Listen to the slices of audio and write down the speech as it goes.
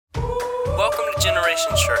Generation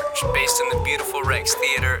Church, based in the beautiful Rex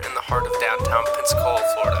Theater in the heart of downtown Pensacola,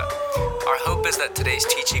 Florida. Our hope is that today's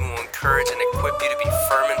teaching will encourage and equip you to be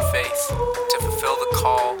firm in faith, to fulfill the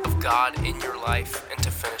call of God in your life, and to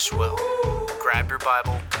finish well. Grab your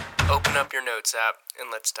Bible, open up your notes app, and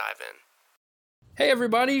let's dive in. Hey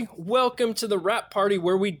everybody, welcome to the Wrap Party,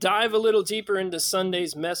 where we dive a little deeper into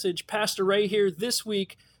Sunday's message. Pastor Ray here this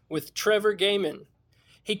week with Trevor Gehman.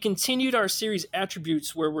 He continued our series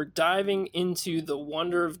Attributes, where we're diving into the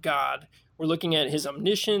wonder of God. We're looking at his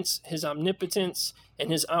omniscience, his omnipotence,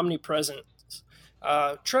 and his omnipresence.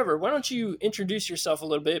 Trevor, why don't you introduce yourself a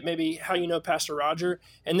little bit, maybe how you know Pastor Roger,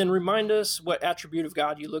 and then remind us what attribute of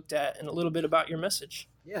God you looked at and a little bit about your message.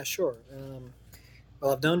 Yeah, sure.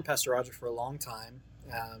 Well, I've known Pastor Roger for a long time.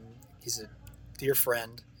 He's a dear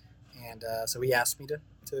friend, and so he asked me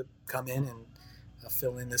to come in and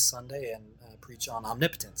fill in this Sunday and preach on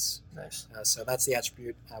omnipotence. Nice. So that's the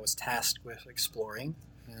attribute I was tasked with exploring.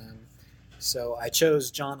 So I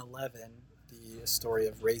chose John 11, the story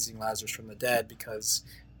of raising Lazarus from the dead, because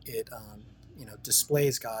it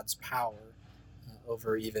displays God's power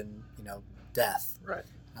over even death. Right.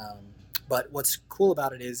 But what's cool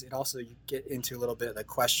about it is it also, you get into a little bit of the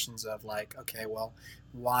questions of like, okay, well,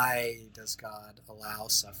 why does God allow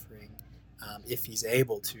suffering if he's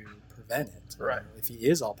able to prevent it? Right. If he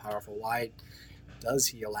is all powerful, why does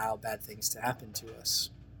he allow bad things to happen to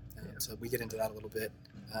us? So we get into that a little bit.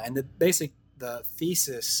 And the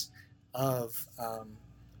thesis of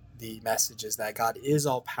the message is that God is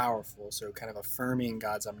all powerful, so kind of affirming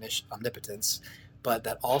God's omnipotence, but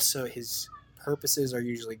that also his purposes are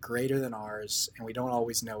usually greater than ours, and we don't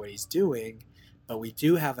always know what he's doing, but we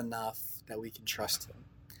do have enough that we can trust him,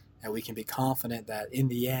 and we can be confident that in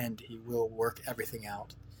the end he will work everything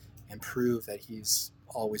out and prove that he's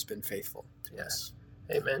always been faithful to us.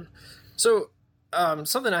 Amen. So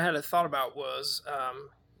something I had a thought about was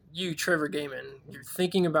you, Trevor Gehman, you're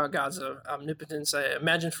thinking about God's omnipotence, I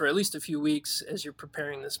imagine, for at least a few weeks as you're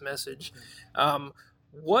preparing this message.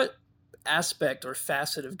 What aspect or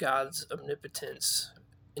facet of God's omnipotence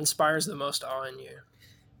inspires the most awe in you?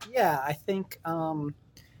 Yeah, I think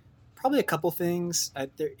probably a couple things.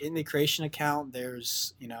 In the creation account,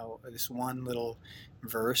 there's this one little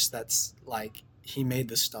verse that's like, he made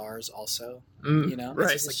the stars also. Right.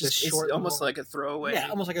 It's like this short, almost like a throwaway. Yeah,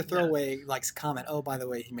 almost like a throwaway, like comment. Oh, by the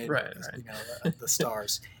way, he made the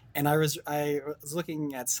stars. And I was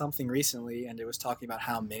looking at something recently, and it was talking about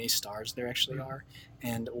how many stars there actually are.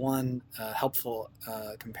 And one helpful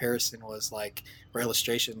comparison was or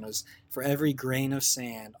illustration was, for every grain of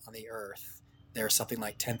sand on the earth, there's something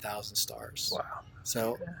like 10,000 stars. Wow.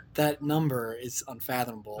 So that number is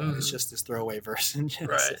unfathomable. It's just this throwaway verse in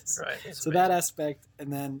Genesis. Right. So that aspect,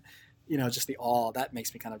 and then just the awe, that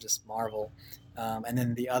makes me kind of just marvel. And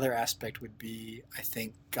then the other aspect would be, I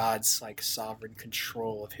think, God's sovereign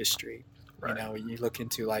control of history. Right. When you look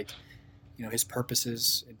into his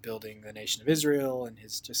purposes in building the nation of Israel, and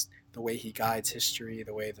his just the way he guides history,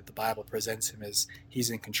 the way that the Bible presents him as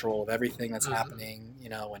he's in control of everything that's happening.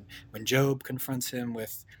 When Job confronts him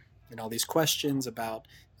with all these questions about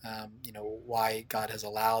why God has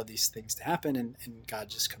allowed these things to happen, and God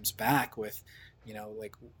just comes back with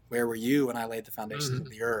where were you when I laid the foundations of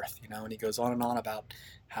the earth? And he goes on and on about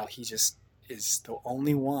how he just is the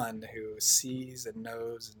only one who sees and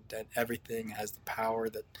knows and everything, has the power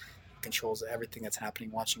that controls everything that's happening,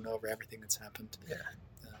 watching over everything that's happened. Yeah.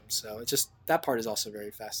 So it's just, that part is also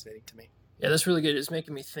very fascinating to me. Yeah, that's really good. It's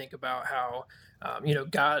making me think about how,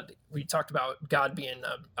 God, we talked about God being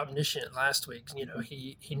omniscient last week.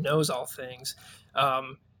 He knows all things.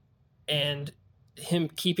 And him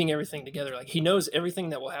keeping everything together, he knows everything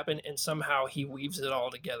that will happen, and somehow he weaves it all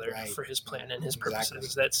together for his plan and his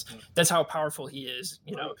purposes. That's how powerful he is.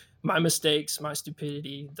 My mistakes, my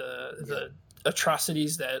stupidity, the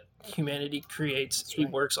atrocities that humanity creates, he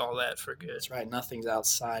works all that for good. That's right. Nothing's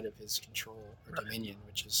outside of his control or dominion,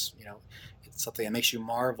 which is it's something that makes you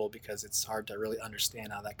marvel, because it's hard to really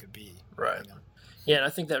understand how that could be. Right. Yeah, and I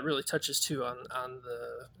think that really touches too on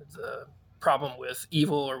the problem with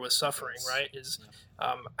evil or with suffering, right? Is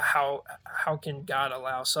how can God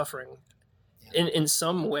allow suffering? In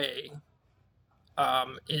some way,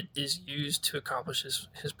 it is used to accomplish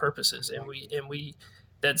his purposes, and we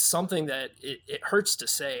that's something that it hurts to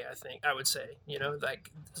say. I would say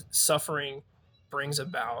suffering brings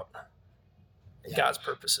about God's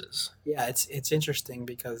purposes. Yeah, it's interesting,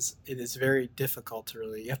 because it is very difficult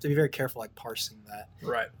to you have to be very careful parsing that.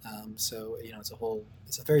 Right. So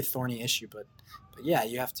it's a very thorny issue, but yeah,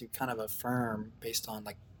 you have to kind of affirm based on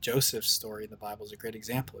Joseph's story in the Bible is a great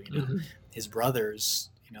example. His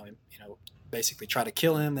brothers, basically try to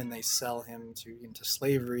kill him. Then they sell him into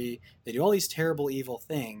slavery. They do all these terrible, evil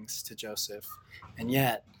things to Joseph, and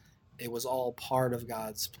yet it was all part of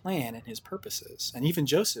God's plan and his purposes. And even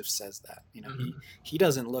Joseph says that, he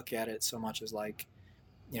doesn't look at it so much as like,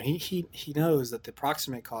 he knows that the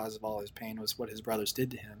proximate cause of all his pain was what his brothers did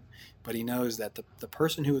to him, but he knows that the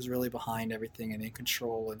person who was really behind everything and in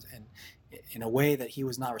control and in a way that he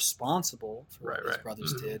was not responsible for what his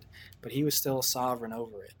brothers did, but he was still sovereign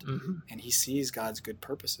over it. And he sees God's good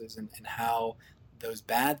purposes and how those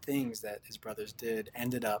bad things that his brothers did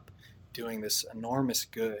ended up doing this enormous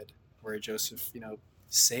good, where Joseph,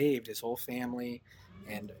 saved his whole family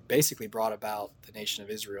and basically brought about the nation of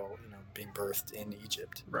Israel, being birthed in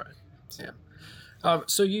Egypt. Right. Yeah.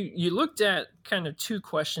 So you looked at kind of two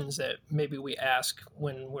questions that maybe we ask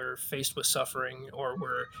when we're faced with suffering or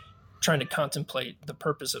we're trying to contemplate the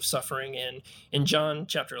purpose of suffering. And in John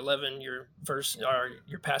chapter 11, your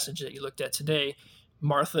passage that you looked at today,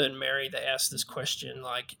 Martha and Mary, they asked this question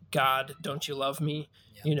like, God, don't you love me?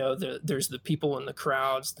 Yeah. There's the people in the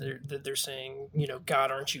crowds that they're saying,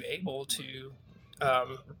 God, aren't you able to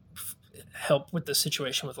help with the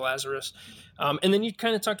situation with Lazarus? And then you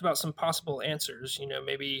kind of talked about some possible answers.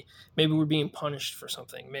 Maybe we're being punished for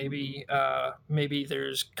something. Maybe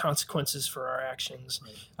there's consequences for our actions.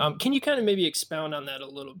 Can you kind of maybe expound on that a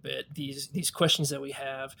little bit? These questions that we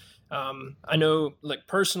have. I know, like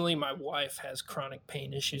personally, my wife has chronic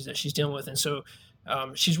pain issues that she's dealing with, and so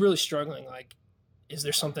she's really struggling. Like, is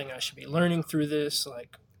there something I should be learning through this?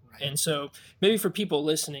 Like. And so maybe for people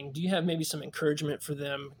listening, do you have maybe some encouragement for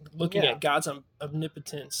them looking at God's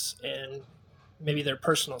omnipotence and maybe their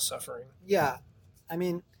personal suffering? Yeah. I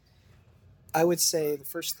mean, I would say the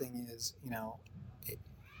first thing is,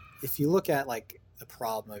 if you look at like the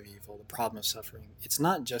problem of evil, the problem of suffering, it's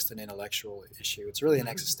not just an intellectual issue. It's really an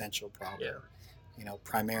existential problem,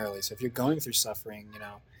 primarily. So if you're going through suffering,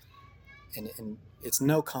 and it's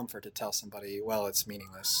no comfort to tell somebody, well, it's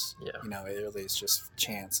meaningless. Yeah. It really is just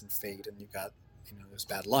chance and fate, and you've got, there's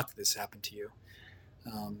bad luck that this happened to you.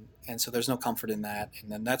 And so there's no comfort in that, and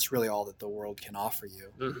then that's really all that the world can offer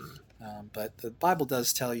you. But the Bible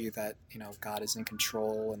does tell you that, God is in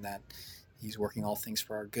control and that he's working all things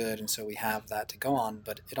for our good, and so we have that to go on,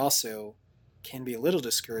 but it also can be a little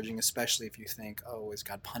discouraging, especially if you think, oh, is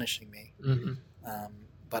God punishing me?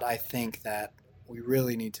 But I think that we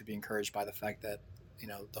really need to be encouraged by the fact that,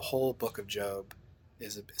 the whole book of Job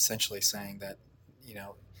is essentially saying that,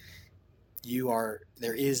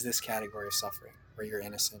 there is this category of suffering where you're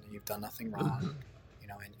innocent and you've done nothing wrong,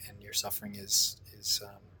 and your suffering is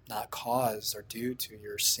not caused or due to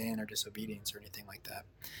your sin or disobedience or anything like that.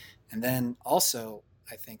 And then also,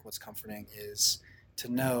 I think what's comforting is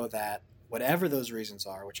to know that whatever those reasons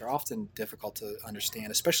are, which are often difficult to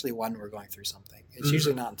understand, especially when we're going through something, it's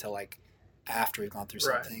usually not until like after we've gone through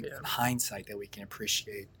something in hindsight that we can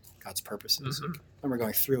appreciate God's purposes. When we're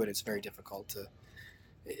going through it, it's very difficult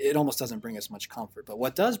it almost doesn't bring us much comfort. But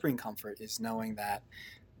what does bring comfort is knowing that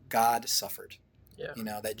God suffered,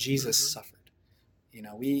 that Jesus suffered.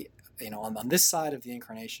 We, on this side of the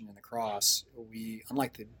incarnation and the cross, we,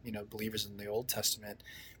 unlike the, believers in the Old Testament,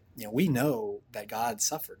 we know that God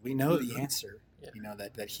suffered. We know the answer,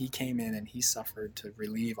 that he came in and he suffered to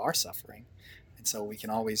relieve our suffering. And so we can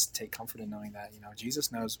always take comfort in knowing that,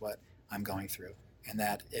 Jesus knows what I'm going through, and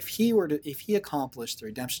that if he accomplished the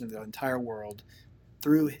redemption of the entire world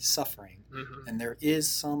through his suffering, then there is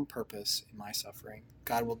some purpose in my suffering.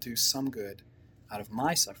 God will do some good out of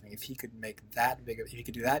my suffering. If he could if he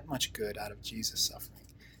could do that much good out of Jesus' suffering,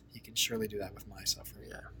 he can surely do that with my suffering.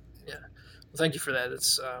 Yeah. Well, thank you for that.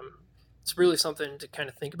 It's really something to kind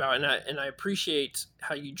of think about, and I appreciate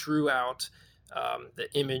how you drew out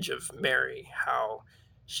the image of Mary, how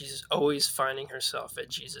she's always finding herself at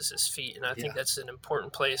Jesus' feet. And I think that's an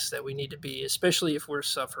important place that we need to be, especially if we're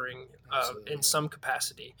suffering in some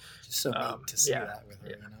capacity. Just so neat to see that with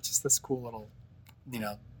her, just this cool little,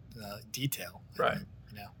 detail. Right.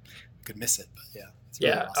 You could miss it, but it's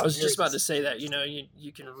really awesome. I was just about to say that,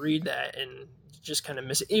 you can read that and just kind of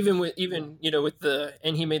miss it, even with the,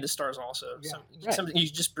 and he made the stars also. Something you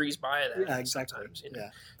just breeze by that. Yeah, exactly.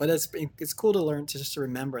 But it's cool to learn to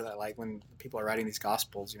remember that, like, when people are writing these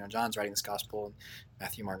gospels, John's writing this gospel, and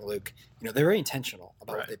Matthew, Mark, Luke, they're very intentional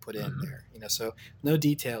about what they put in there. So no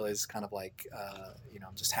detail is kind of like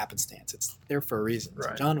just happenstance. It's there for a reason.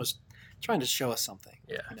 So John was trying to show us something.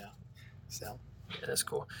 So. Yeah, that's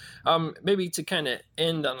cool. Maybe to kind of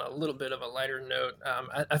end on a little bit of a lighter note,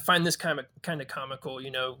 I find this kind of comical.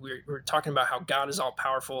 We're talking about how God is all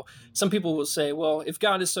powerful. Some people will say, well, if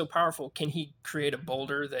God is so powerful, can he create a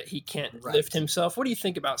boulder that he can't lift himself? What do you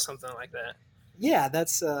think about something like that? yeah,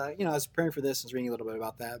 that's I was preparing for this, I was reading a little bit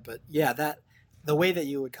about that, but yeah, that the way that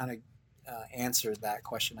you would kind of answer that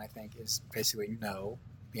question, I think, is basically no.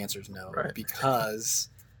 The answer is no, Right. because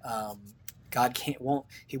God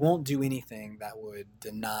won't do anything that would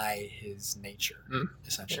deny his nature,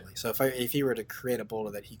 essentially. Yeah. So if he were to create a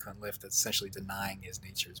boulder that he couldn't lift, that's essentially denying his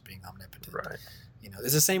nature as being omnipotent. Right.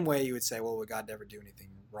 It's the same way you would say, well, would God never do anything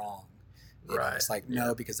wrong? Right. It's like,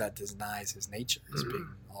 no, because that denies his nature as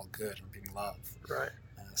being all good and being love. Right.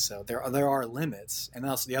 So there are limits, and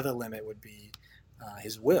also the other limit would be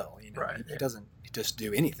his will. Right. He doesn't just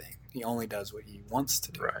do anything. He only does what he wants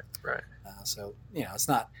to do. Right. Right. So it's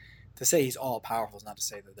not to say he's all powerful. Is not to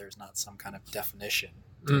say that there's not some kind of definition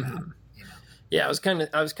to that. Yeah, I was kind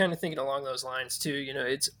of thinking along those lines too.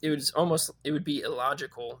 It would be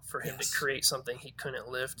illogical for him to create something he couldn't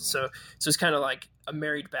lift. Right. So it's kind of like a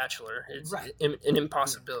married bachelor. It's an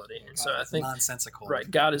impossibility. Yeah. And so I think nonsensical. Right.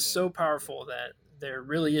 God is so powerful that there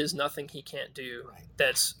really is nothing he can't do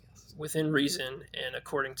that's within reason and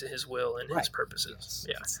according to his will and his purposes. Yes,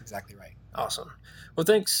 yeah, that's exactly right. Awesome. Well,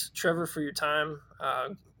 thanks, Trevor, for your time.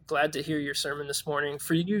 Glad to hear your sermon this morning.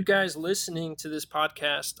 For you guys listening to this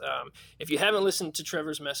podcast, if you haven't listened to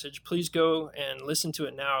Trevor's message, please go and listen to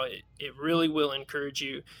it now. It really will encourage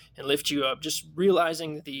you and lift you up. Just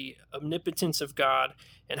realizing the omnipotence of God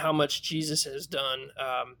and how much Jesus has done.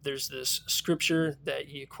 There's this scripture that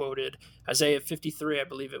you quoted, Isaiah 53, I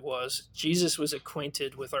believe it was. Jesus was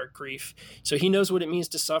acquainted with our grief, so he knows what it means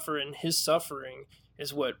to suffer, and his suffering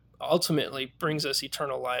is what ultimately brings us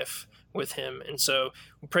eternal life with him. And so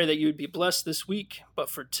we pray that you would be blessed this week. But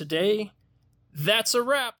for today, that's a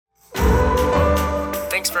wrap.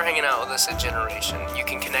 Thanks for hanging out with us at Generation. You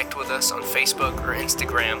can connect with us on Facebook or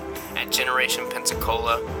Instagram at Generation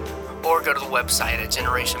Pensacola, or go to the website at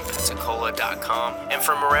generationpensacola.com, and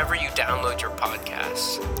from wherever you download your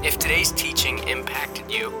podcasts. If today's teaching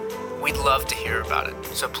impacted you, we'd love to hear about it,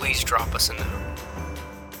 so please drop us a note.